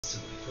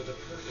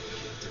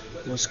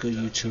What's good,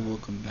 YouTube?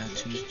 Welcome back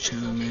to the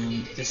channel,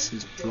 man. This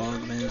is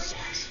Vlogmas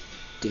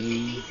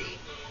day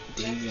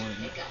 1.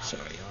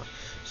 Sorry, y'all.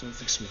 So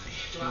fix my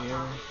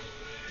hair.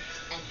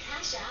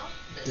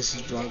 This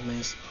is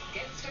Vlogmas,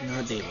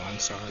 not day 1.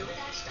 Sorry.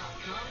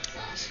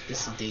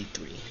 This is day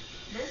 3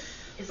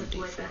 or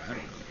day 4. I don't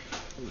know.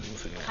 We'll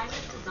figure it out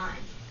later.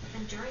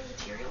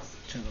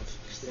 Turn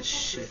off this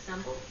shit.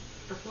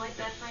 The Floyd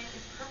bed frame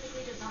is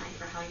perfectly designed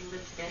for how you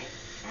live today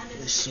and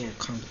it's so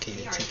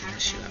complicated taking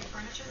this shit out.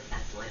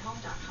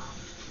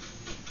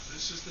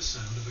 This is the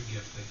sound of a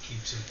gift that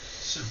keeps it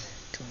simple.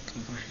 Come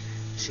on.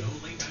 No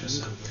late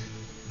assembly,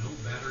 no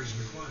batteries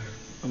required.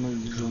 I'm gonna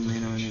zoom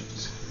in on it.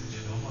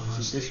 And Omaha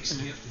Steak's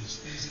gift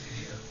is easy to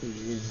give.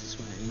 It is this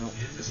way. No,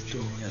 let's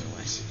do it the other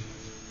way.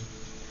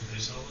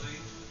 This holiday,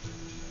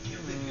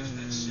 give the gift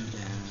that's simple,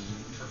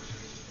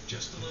 perfect.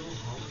 Just a little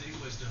holiday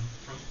wisdom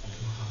from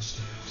Omaha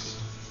Steaks.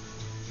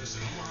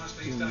 Visit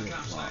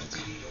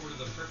omahasteaks.com/TV to order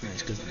the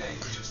perfect gift today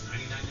for just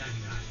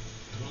 $99.99.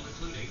 It will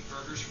include 8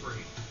 burgers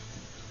free.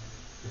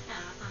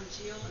 I'm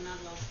Jill and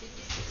I've lost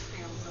 56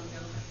 pounds on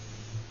COVID.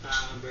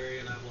 Hi, I'm Barry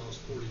and I've lost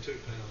 42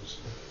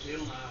 pounds.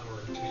 Jill and I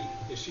are a team.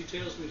 If she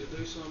tells me to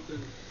do something,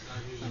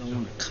 I don't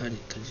want to cut it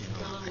because, you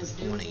know, I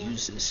want to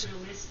use this.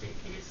 Realistic,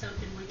 and it's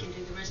something we can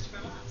do the rest of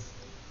our lives.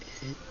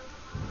 Is it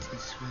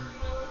this one?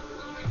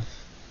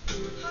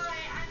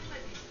 Hi, I'm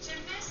Libby,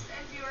 gymnast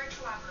and viewer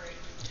collaborator.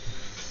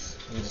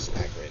 This is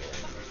aggravating.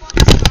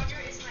 Performance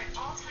jogger is my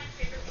all-time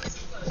favorite piece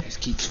of clothing. Just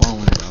keeps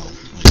falling, bro.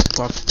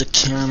 Fuck the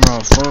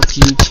camera. Fuck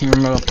you,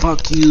 camera.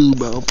 Fuck you,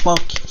 bro.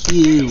 Fuck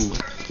you.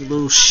 You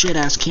little shit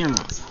ass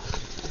camera.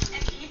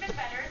 And even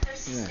better, they're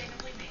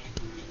sustainably made.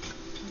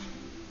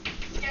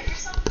 Get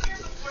yourself here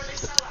before they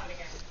sell out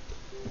again.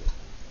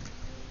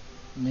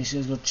 Make sure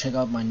you go check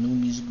out my new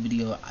music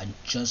video. I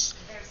just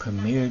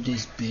premiered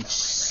this bitch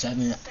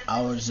 7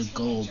 hours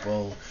ago,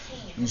 bro.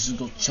 You should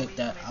go check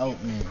that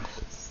out, man.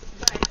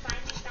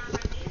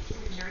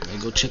 Yeah,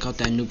 go check out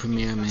that new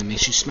premiere, man. Make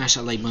sure you smash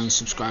that like button,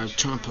 subscribe,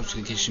 turn on post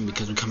notifications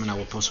because we're coming out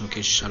with post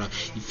notifications. Shout out,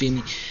 you feel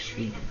me?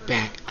 We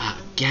back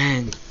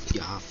again,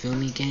 y'all. Feel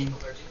me, gang?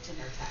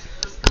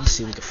 Let's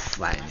see if we can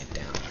flatten it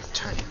down.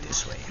 Turn it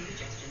this way.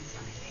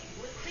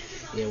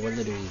 Yeah, we're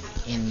literally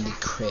in the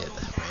crib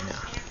right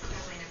now.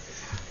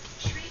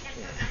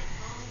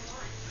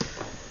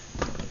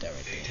 Put that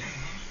right there.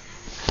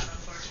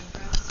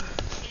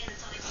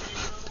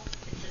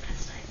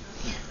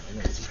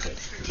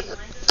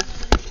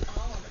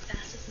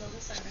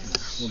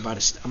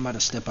 I'm about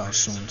to step out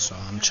soon, so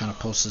I'm trying to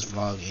post this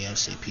vlog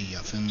ASAP.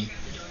 Y'all feel me?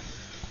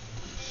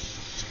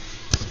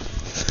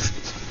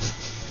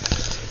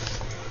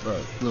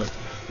 Bro, look.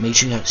 Make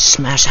sure you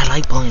smash that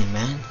like button,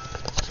 man.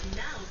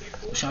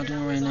 What y'all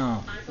doing right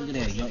now? Look at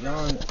that. Y'all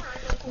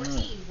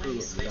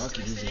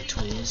can use a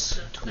twist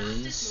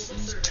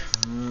and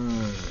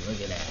turn.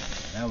 Look at that.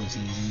 That was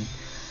easy.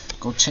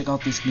 Go check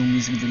out this new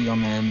music video,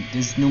 man.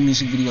 This new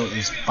music video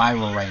is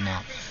viral right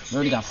now. We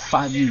already got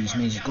 5 views,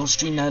 man. Just go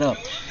stream that up.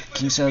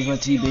 King Sales by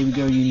T, Baby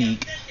Girl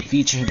Unique,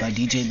 featured by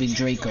DJ Big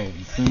Draco. You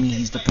feel me?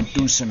 He's the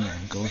producer,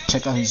 man. Go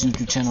check out his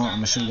YouTube channel. I'm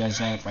gonna show you guys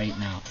that right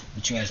now.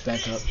 Put you guys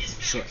back up.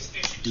 Sure.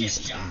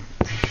 Deuces, man.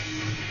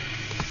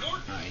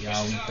 Alright,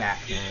 y'all, we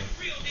back, man.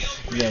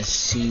 You guys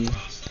see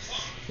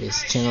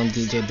his channel,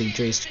 DJ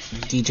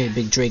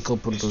Big Draco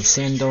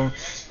Produciendo.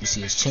 You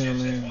see his channel,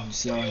 man. You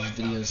see all his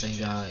videos. He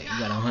got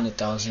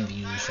 100,000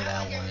 views for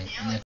that one.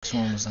 Next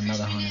one was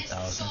another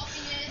 100,000.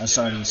 That's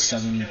already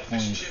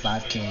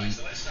 7.5k.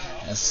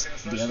 That's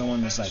the other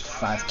one was like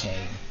 5k.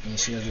 Make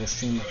sure you go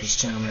stream up his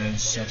channel, man.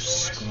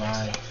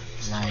 Subscribe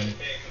right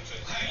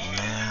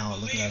now.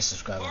 Look at that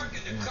subscribe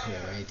button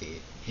right there.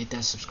 Hit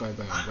that subscribe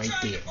button right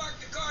there.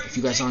 If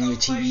you guys on your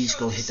TVs,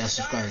 go hit that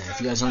subscribe button.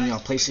 If you guys on your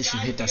PlayStation,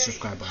 hit that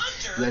subscribe button.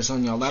 If you guys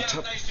on your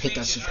laptop, hit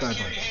that subscribe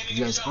button. If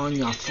you guys on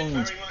your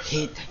phones,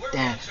 hit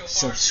that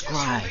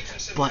subscribe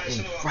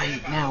button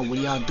right now. What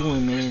y'all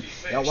doing, man?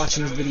 Y'all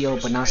watching this video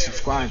but not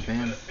subscribed,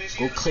 man.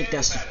 Go click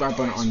that subscribe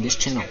button on this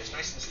channel.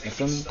 You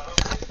feel me?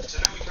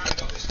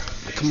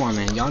 Come on,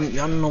 man. Y'all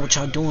don't know what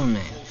y'all doing,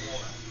 man.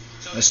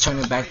 Let's turn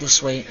it back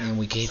this way and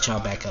we can hit y'all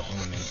back up in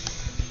a minute.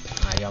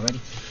 Alright, y'all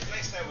ready?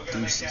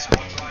 Deuces,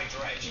 man.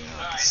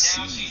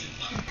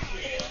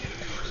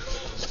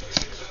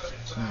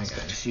 Alright,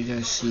 guys. You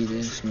guys see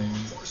this, man?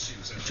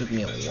 It took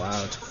me a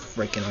while to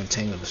freaking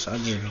untangle this. I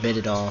just bit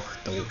it off.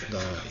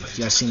 If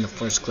you guys seen the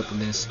first clip of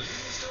this,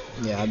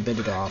 yeah, I bit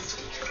it off.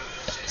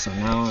 So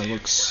now it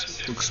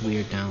looks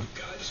weird now.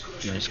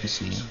 You guys can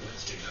see. It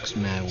looks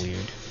mad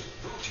weird.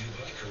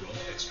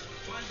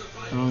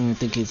 I don't even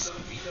think it's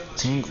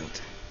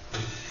tangled.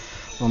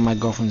 Well, my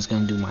girlfriend's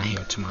gonna do my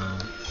hair tomorrow,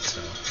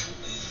 so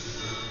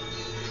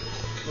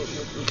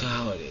look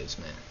how it is,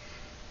 man.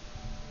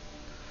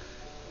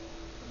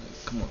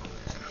 Come on, man.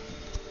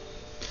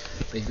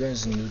 But if you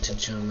guys are new to the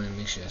channel, man,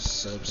 make sure you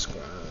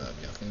subscribe.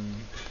 Y'all feel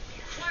me?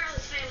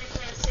 Wireless family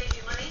plans save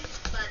you money,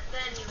 but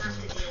then you have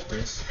to deal with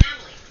This.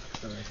 family.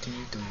 Still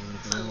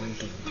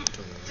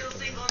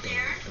single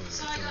here,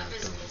 so I got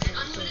business and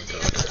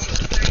unlimited.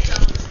 Very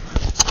tough.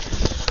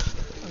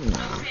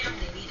 Nah.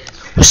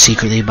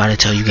 secretly about to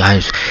tell you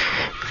guys.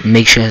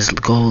 Make sure to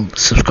go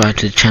subscribe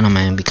to the channel,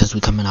 man, because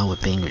we're coming out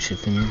with bangers. You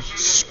feel me?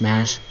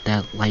 Smash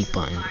that like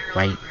button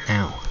right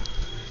now.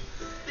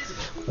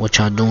 What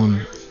y'all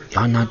doing?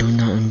 Y'all not doing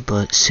nothing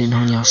but sitting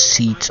on y'all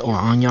seats or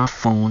on your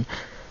phone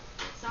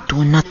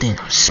doing nothing.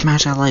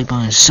 Smash that like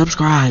button.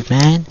 Subscribe,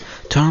 man.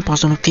 Turn on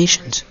post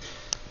notifications.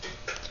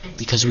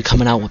 Because we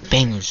coming out with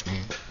bangers,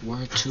 man.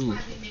 Word 2. We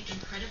make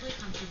incredibly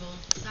comfortable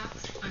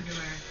socks,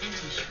 underwear, and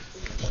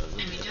t-shirts.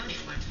 And we donate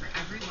one for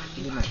everyone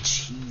you Look at buy. my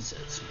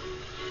cheeses.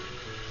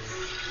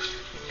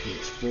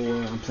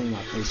 PS4. I'm playing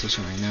my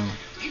PlayStation right now.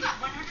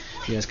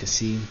 You guys can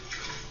see.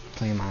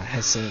 Playing my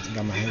headset.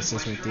 Got my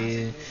headsets right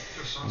there.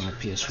 My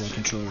PS4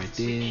 controller right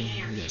there.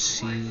 You guys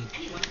see.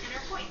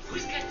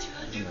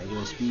 And my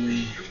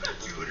USB.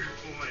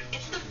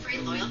 It's the free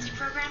loyalty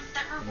program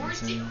that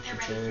rewards you.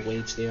 Control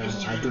weights there.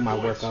 I do my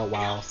workout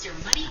while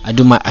I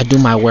do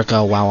my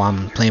workout while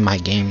I'm playing my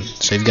game.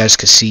 So if you guys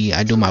can see,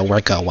 I do my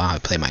workout while I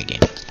play my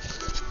game.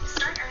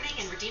 Start earning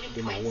and redeeming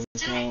Do my points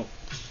today. workout.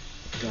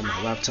 Got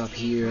my laptop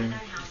here. You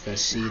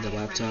guys see the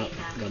laptop.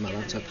 Got my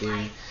laptop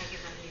there.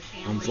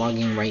 I'm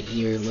vlogging right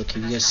here. Look,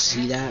 if you guys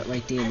see that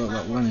right there, look,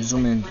 we're gonna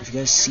zoom in. If you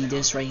guys see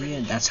this right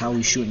here, that's how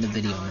we shooting the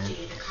video, man.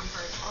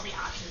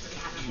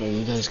 But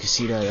you guys can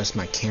see that. That's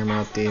my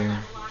camera up there.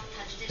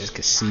 You guys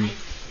can see.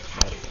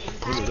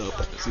 Put it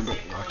up. See, look,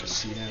 y'all can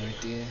see that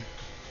right there.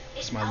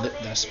 That's my lip.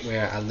 That's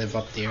where I live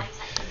up there.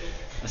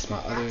 That's my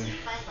other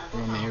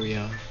room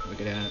area.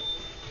 Look at that.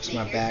 That's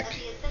my back.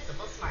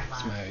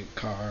 That's my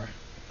car.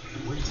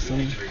 Feel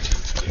me?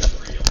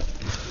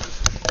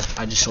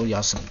 I just showed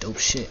y'all some dope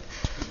shit.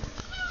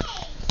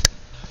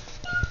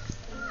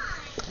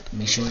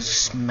 Make sure to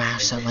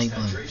smash that like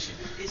button.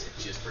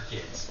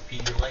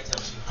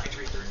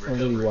 I'm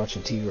literally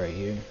watching TV right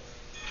here.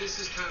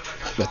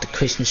 Got the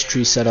Christmas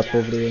tree set up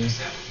over there.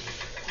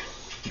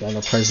 Got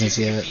no presents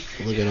yet.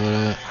 Look at all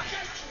that.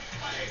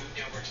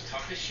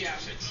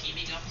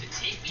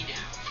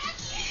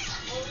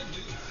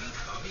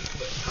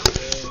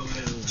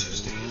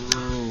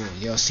 Oh,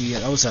 y'all see it?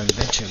 That was an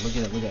adventure. Look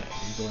at it. Look at it.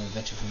 You go an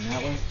adventure from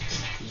that way.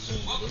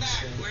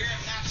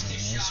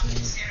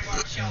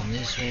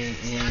 This way,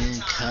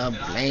 and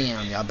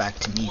kablam! Y'all back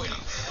to me now.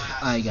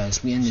 Alright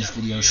guys, we end this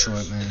video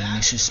short, man.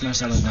 Make sure to smash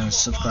that like button,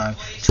 subscribe,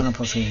 turn on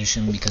post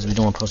notification because we're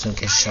doing post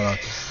notification shout out.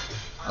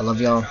 I love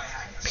y'all.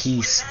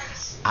 Peace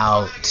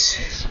out.